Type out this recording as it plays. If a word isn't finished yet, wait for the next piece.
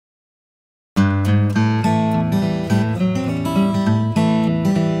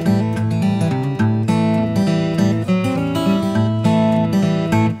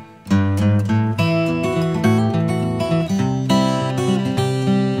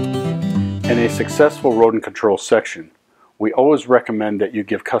In a successful rodent control section, we always recommend that you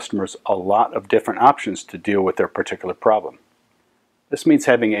give customers a lot of different options to deal with their particular problem. This means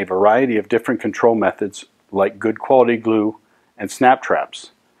having a variety of different control methods like good quality glue and snap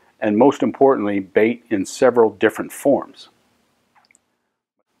traps, and most importantly, bait in several different forms.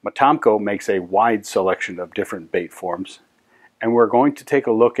 Motomco makes a wide selection of different bait forms, and we're going to take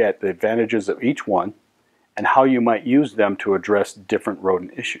a look at the advantages of each one and how you might use them to address different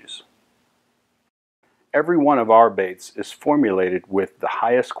rodent issues. Every one of our baits is formulated with the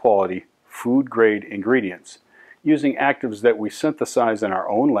highest quality food-grade ingredients using actives that we synthesize in our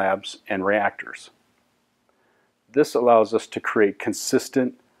own labs and reactors. This allows us to create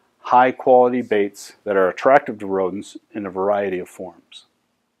consistent, high-quality baits that are attractive to rodents in a variety of forms.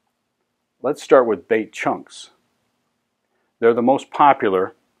 Let's start with bait chunks. They're the most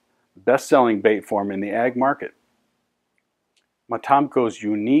popular, best-selling bait form in the ag market. Motomco's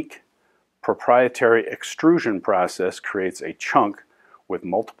unique proprietary extrusion process creates a chunk with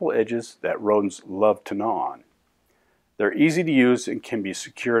multiple edges that rodents love to gnaw on. They're easy to use and can be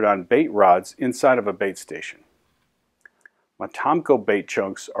secured on bait rods inside of a bait station. Motomco bait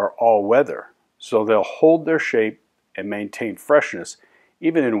chunks are all weather, so they'll hold their shape and maintain freshness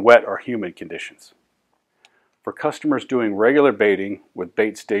even in wet or humid conditions. For customers doing regular baiting with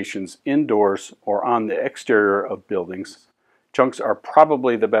bait stations indoors or on the exterior of buildings, chunks are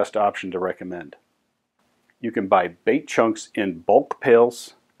probably the best option to recommend. You can buy bait chunks in bulk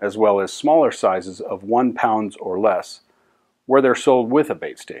pails as well as smaller sizes of 1 pound or less, where they're sold with a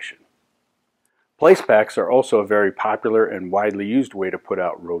bait station. Place packs are also a very popular and widely used way to put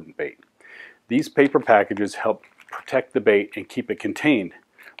out rodent bait. These paper packages help protect the bait and keep it contained,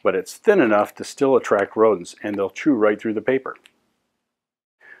 but it's thin enough to still attract rodents and they'll chew right through the paper.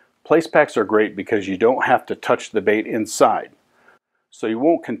 Place packs are great because you don't have to touch the bait inside, so you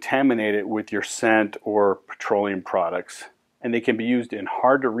won't contaminate it with your scent or petroleum products, and they can be used in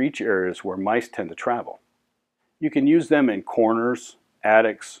hard-to-reach areas where mice tend to travel. You can use them in corners,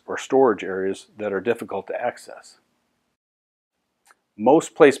 attics, or storage areas that are difficult to access.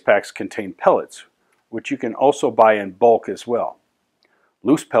 Most place packs contain pellets, which you can also buy in bulk as well.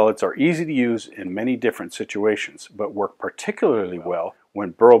 Loose pellets are easy to use in many different situations, but work particularly well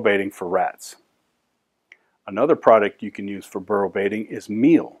when burrow baiting for rats. Another product you can use for burrow baiting is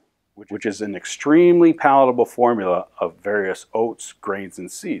meal, which is an extremely palatable formula of various oats, grains,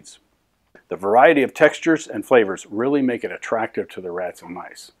 and seeds. The variety of textures and flavors really make it attractive to the rats and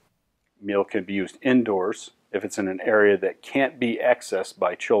mice. Meal can be used indoors if it's in an area that can't be accessed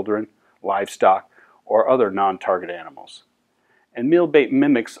by children, livestock, or other non-target animals. And meal bait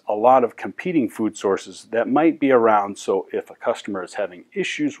mimics a lot of competing food sources that might be around, so if a customer is having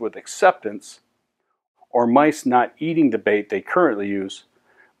issues with acceptance or mice not eating the bait they currently use,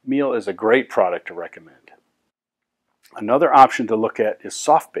 meal is a great product to recommend. Another option to look at is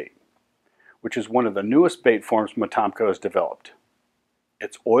soft bait, which is one of the newest bait forms Motomco has developed.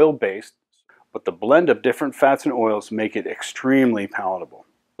 It's oil-based, but the blend of different fats and oils make it extremely palatable.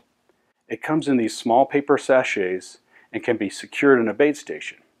 It comes in these small paper sachets and can be secured in a bait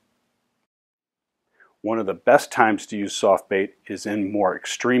station. One of the best times to use soft bait is in more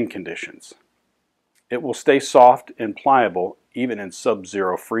extreme conditions. It will stay soft and pliable even in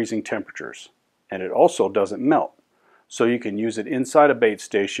sub-zero freezing temperatures, and it also doesn't melt, so you can use it inside a bait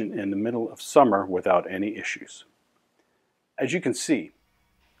station in the middle of summer without any issues. As you can see,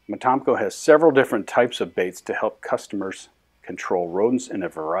 Motomco has several different types of baits to help customers control rodents in a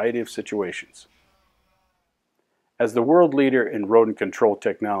variety of situations. As the world leader in rodent control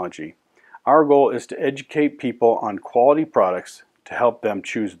technology, our goal is to educate people on quality products to help them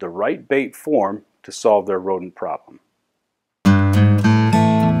choose the right bait form to solve their rodent problem.